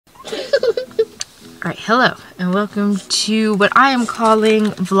Alright, hello and welcome to what I am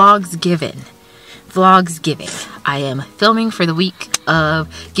calling Vlogsgiving. I am filming for the week of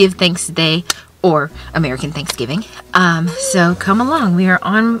Give Thanks Day or American Thanksgiving. So come along. We are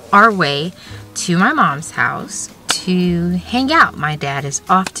on our way to my mom's house to hang out. My dad is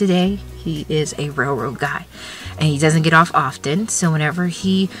off today. He is a railroad guy and he doesn't get off often. So whenever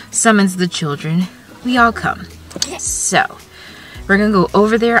he summons the children, we all come. So we're gonna go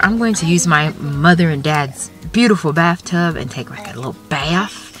over there. I'm going to use my mother and dad's beautiful bathtub and take like a little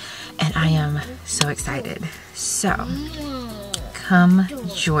bath. And I am so excited. So come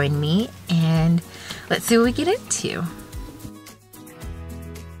join me and let's see what we get into.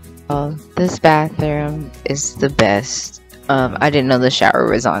 This bathroom is the best. I didn't know the shower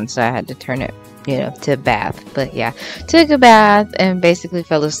was on, so I had to turn it, to bath. But yeah, took a bath and basically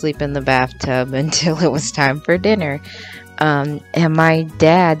fell asleep in the bathtub until it was time for dinner. And my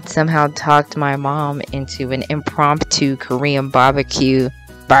dad somehow talked my mom into an impromptu Korean barbecue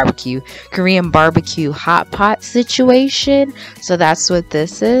hot pot situation. So that's what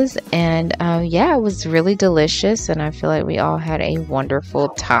this is. And yeah, it was really delicious and I feel like we all had a wonderful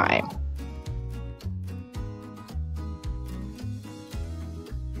time.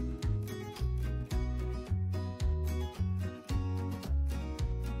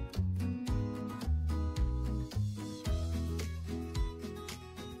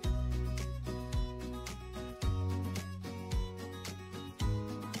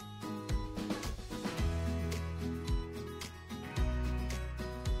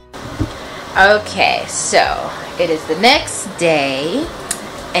 Okay, so it is the next day,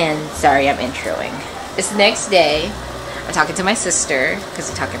 and sorry I'm introing. It's the next day. I'm talking to my sister because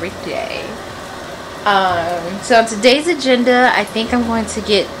we talk every day. So on today's agenda, I think I'm going to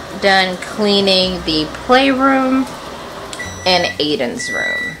get done cleaning the playroom and Aiden's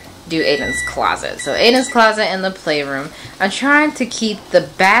room. Do Aiden's closet. So Aiden's closet and the playroom. I'm trying to keep the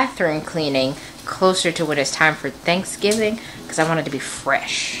bathroom cleaning closer to when it's time for Thanksgiving because I want it to be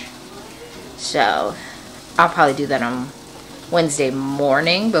fresh. So I'll probably do that on Wednesday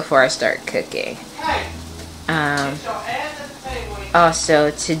morning before I start cooking.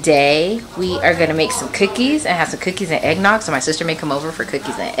 Also today we are going to make some cookies and have some cookies and eggnog. So my sister may come over for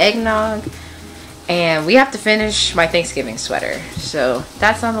cookies and eggnog. And we have to finish my Thanksgiving sweater. So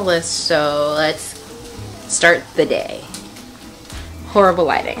that's on the list. So let's start the day. Horrible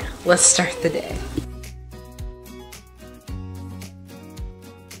lighting. Let's start the day.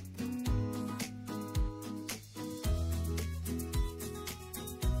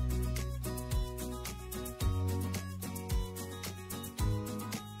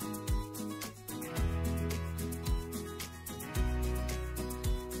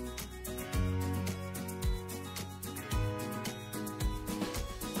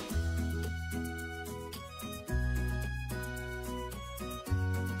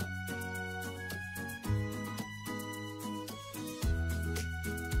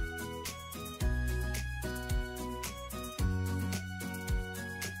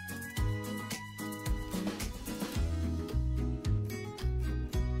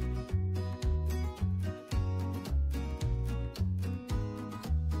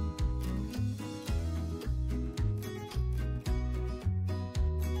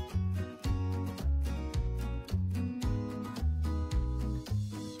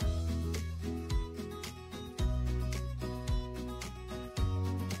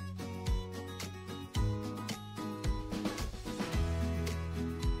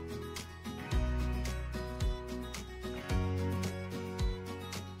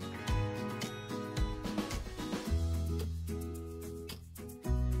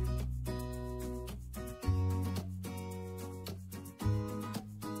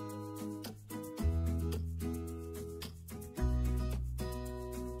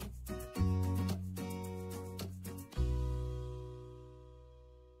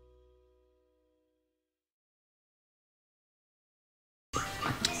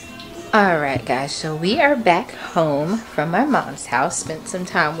 Alright guys, so we are back home from my mom's house. Spent some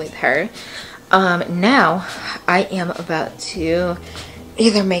time with her. Now I am about to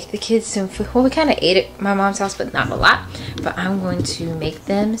either make the kids some food. Well, we kind of ate at my mom's house, but not a lot. But I'm going to make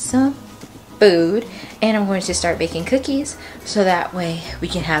them some food. And I'm going to start baking cookies. So that way we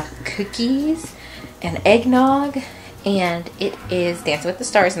can have cookies and eggnog. And it is Dancing with the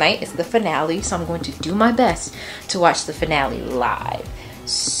Stars night. It's the finale. So I'm going to do my best to watch the finale live.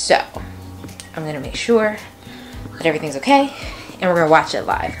 So I'm gonna make sure that everything's okay and we're gonna watch it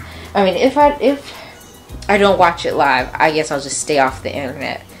live. I mean, if I don't watch it live, I guess I'll just stay off the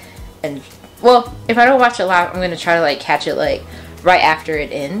internet. And well, if I don't watch it live, I'm gonna try to like catch it like right after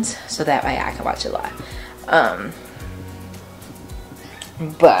it ends, so that way I can watch it live.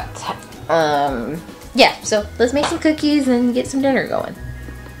 Yeah, so let's make some cookies and get some dinner going.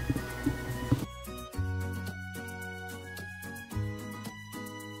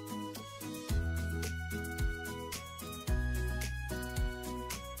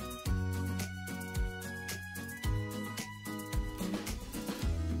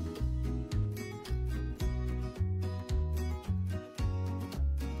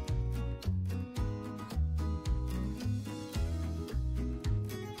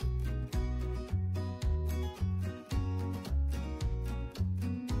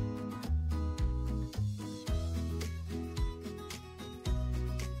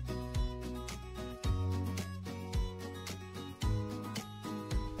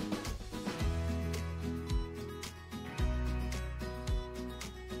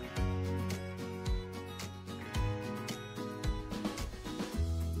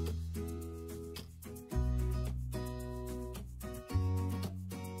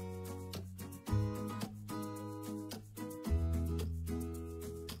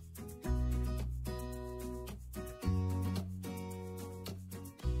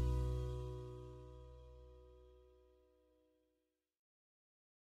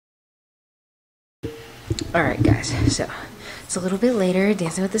 Alright guys, so it's a little bit later.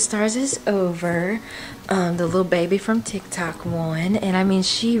 Dancing with the Stars is over. The little baby from TikTok won, and I mean,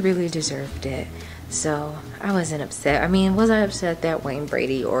 she really deserved it. So I wasn't upset. I mean, was I upset that Wayne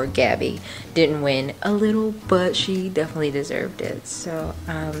Brady or Gabby didn't win? A little, but she definitely deserved it. So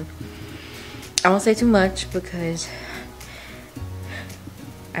I won't say too much because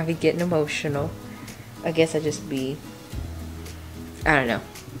I be getting emotional. I guess I just be, I don't know.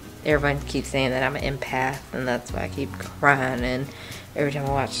 Everyone keeps saying that I'm an empath, and that's why I keep crying and every time I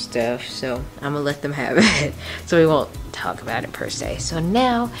watch stuff. So I'm gonna let them have it. So we won't talk about it per se. So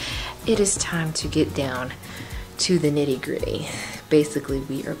now it is time to get down to the nitty-gritty. Basically,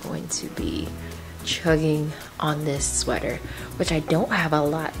 we are going to be chugging on this sweater, which I don't have a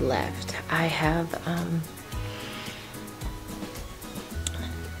lot left. I have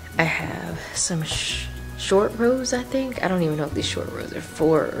some short rows, I think. I don't even know if these short rows are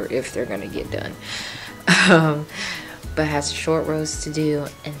for or if they're gonna get done. But it has short rows to do,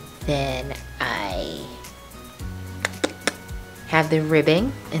 and then I have the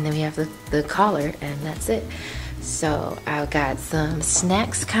ribbing, and then we have the collar, and that's it. So I've got some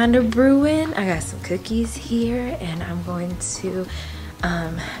snacks kind of brewing. I got some cookies here, and I'm going to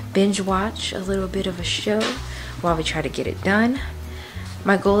binge watch a little bit of a show while we try to get it done.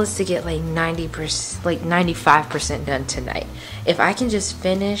 My goal is to get like 90%, like 95% done tonight. If I can just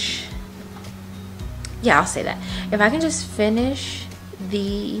finish, yeah, I'll say that. If I can just finish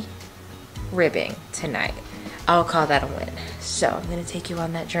the ribbing tonight, I'll call that a win. So I'm gonna take you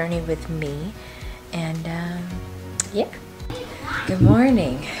on that journey with me, and yeah. Good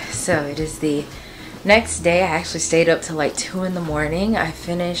morning. So it is the next day. I actually stayed up till like 2 in the morning. I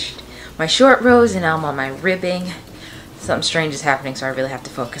finished my short rows and now I'm on my ribbing. Something strange is happening, so I really have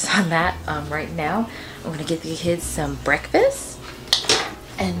to focus on that right now. I'm gonna get the kids some breakfast,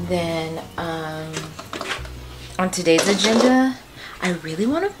 and then on today's agenda, I really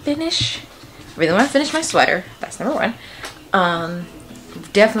want to finish my sweater. That's number one.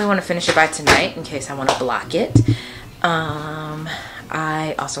 Definitely want to finish it by tonight in case I want to block it.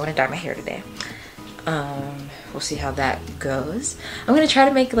 I also want to dye my hair today. We'll see how that goes. I'm gonna try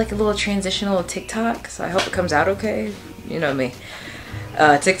to make like a little transitional TikTok, so I hope it comes out okay. You know me.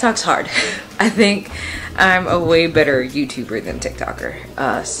 TikTok's hard. I think I'm a way better YouTuber than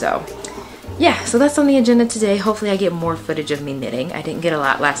TikToker. So yeah, so that's on the agenda today. Hopefully I get more footage of me knitting. I didn't get a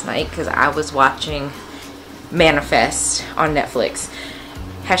lot last night because I was watching Manifest on Netflix.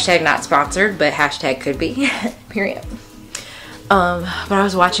 Hashtag not sponsored, but hashtag could be. Period. But I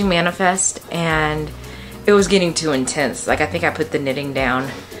was watching Manifest and it was getting too intense. Like, I think I put the knitting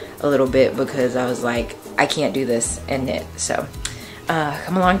down a little bit because I was like, I can't do this and knit. So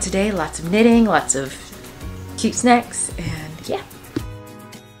come along today. Lots of knitting, lots of cute snacks, and yeah.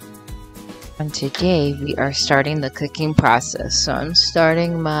 And today we are starting the cooking process. So I'm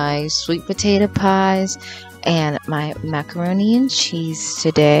starting my sweet potato pies and my macaroni and cheese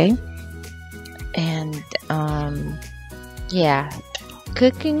today. And yeah,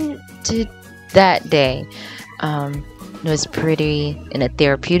 cooking to that day was pretty in a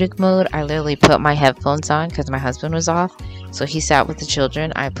therapeutic mode. I literally put my headphones on because my husband was off, so he sat with the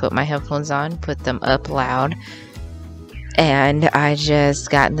children. I put my headphones on, put them up loud, and I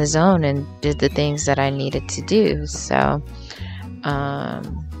just got in the zone and did the things that I needed to do. So I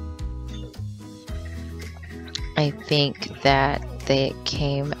think that they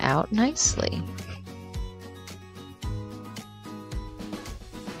came out nicely.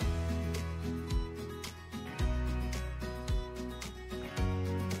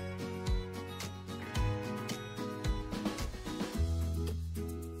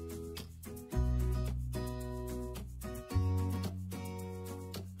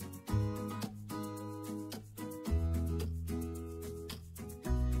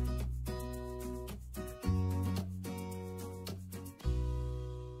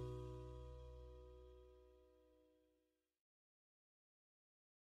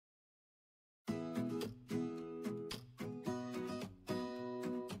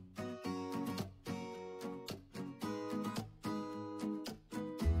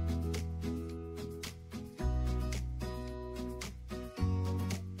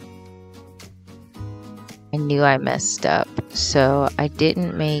 I knew I messed up, so I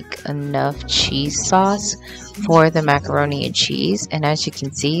didn't make enough cheese sauce for the macaroni and cheese. And as you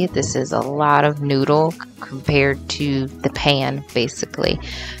can see, this is a lot of noodle compared to the pan, basically.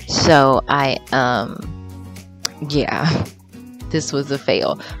 So yeah, this was a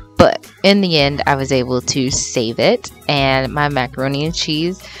fail. But in the end, I was able to save it, and my macaroni and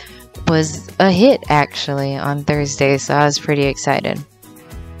cheese was a hit actually on Thursday, so I was pretty excited.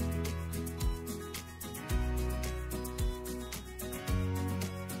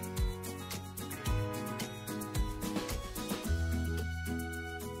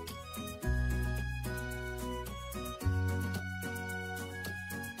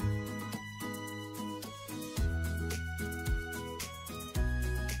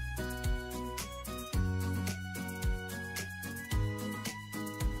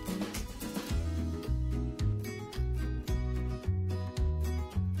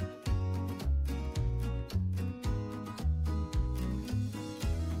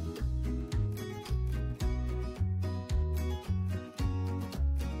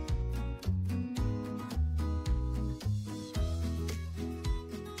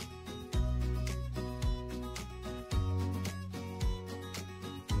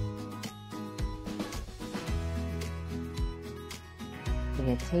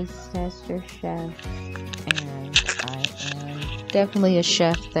 A taste tester chef, and I am definitely a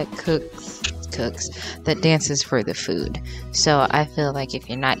chef that that dances for the food. So I feel like if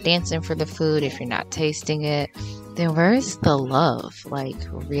you're not dancing for the food, if you're not tasting it, then where's the love? Like,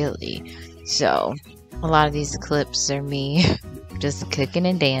 really? So a lot of these clips are me just cooking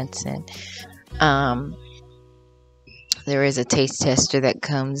and dancing. There is a taste tester that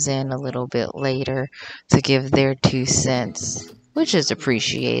comes in a little bit later to give their 2 cents, which is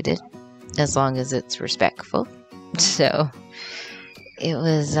appreciated as long as it's respectful. So it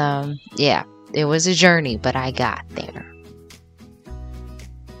was, yeah, it was a journey, but I got there.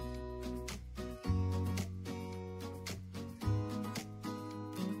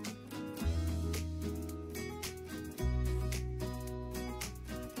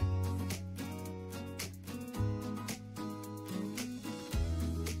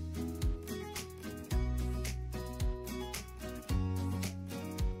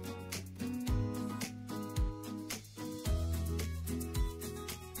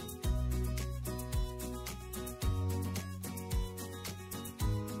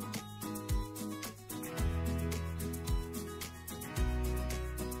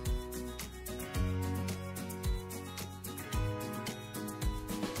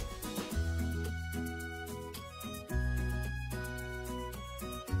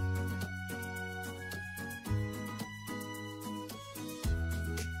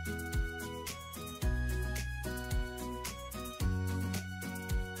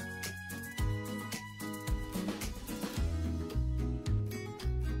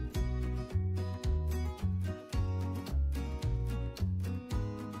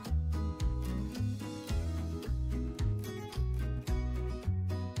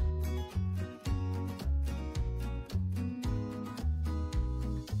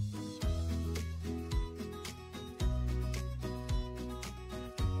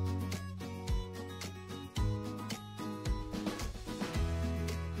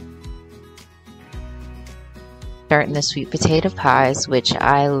 Starting the sweet potato pies, which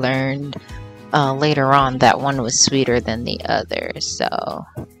I learned later on that one was sweeter than the other. So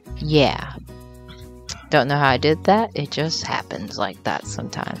yeah, don't know how I did that. It just happens like that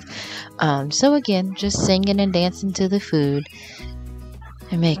sometimes. So again, just singing and dancing to the food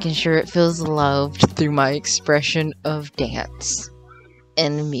and making sure it feels loved through my expression of dance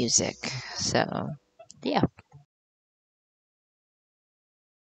and music. So yeah.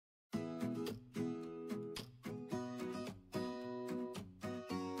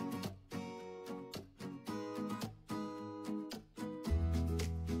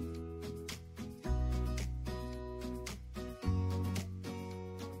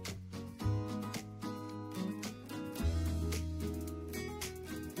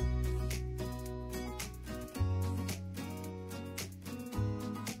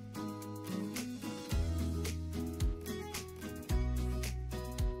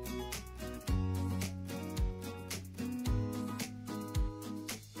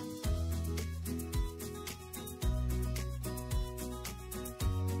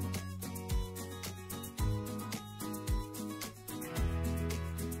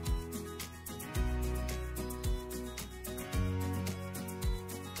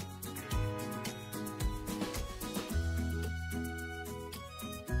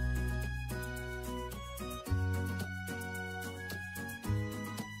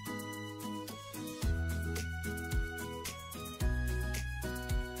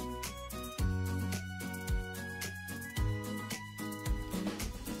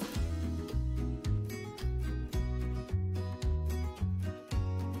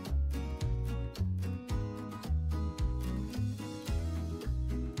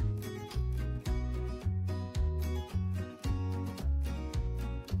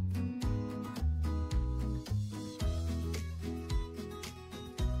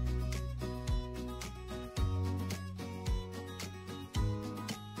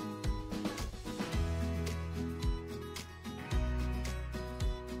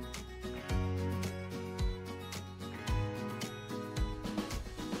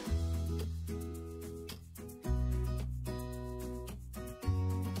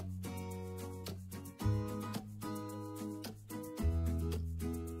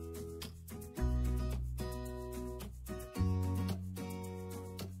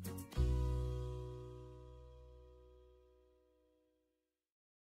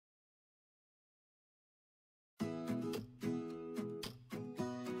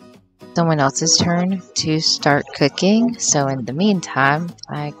 someone else's turn to start cooking. So in the meantime,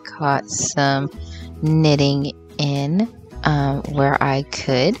 I caught some knitting in where I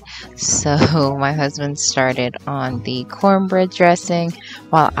could. So my husband started on the cornbread dressing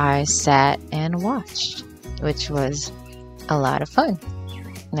while I sat and watched, which was a lot of fun.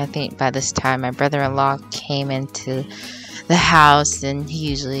 And I think by this time my brother-in-law came into the house, and he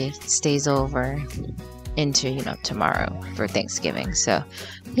usually stays over into tomorrow for Thanksgiving. So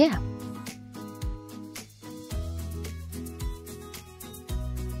yeah.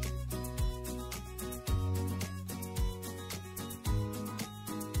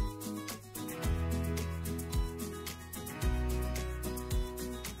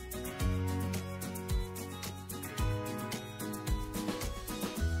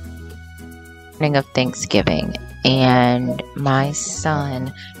 Of Thanksgiving, and my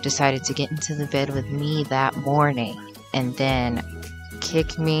son decided to get into the bed with me that morning and then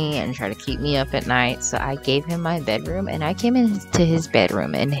kick me and try to keep me up at night. So I gave him my bedroom, and I came into his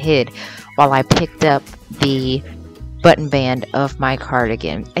bedroom and hid while I picked up the button band of my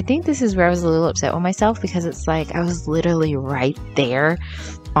cardigan. I think this is where I was a little upset with myself, because it's like I was literally right there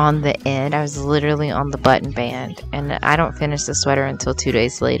on the end. I was literally on the button band, and I don't finish the sweater until 2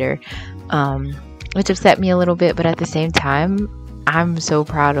 days later, which upset me a little bit, but at the same time, I'm so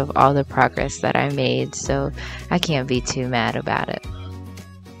proud of all the progress that I made, so I can't be too mad about it.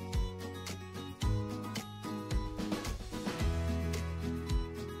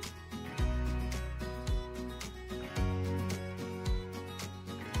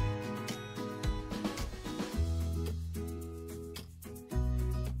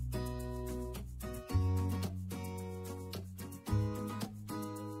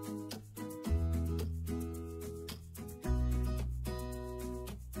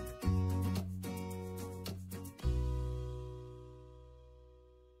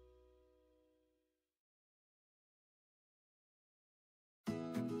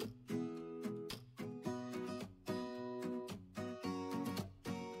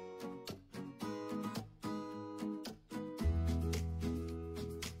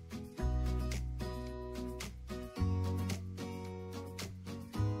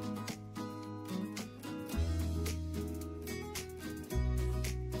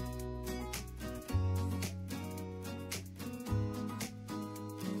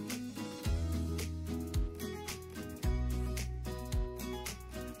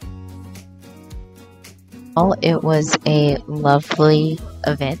 Well, it was a lovely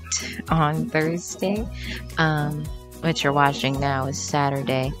event on Thursday. What you're watching now is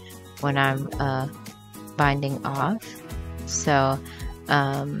Saturday when I'm binding off. So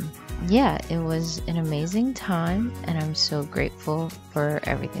yeah, it was an amazing time, and I'm so grateful for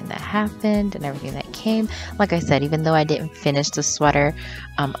everything that happened and everything that came. Like I said, even though I didn't finish the sweater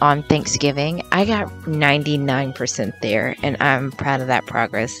on Thanksgiving, I got 99% there, and I'm proud of that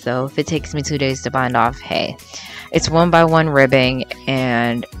progress. So if it takes me 2 days to bind off, hey, it's 1x1 ribbing,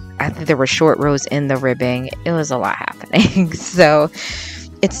 and I think there were short rows in the ribbing. It was a lot happening. So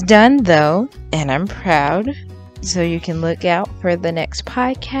it's done though, and I'm proud. So you can look out for the next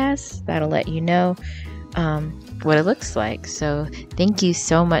podcast. That'll let you know what it looks like. So thank you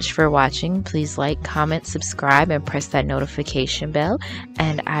so much for watching. Please like, comment, subscribe, and press that notification bell.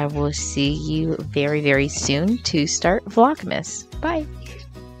 And I will see you very, very soon to start Vlogmas. Bye.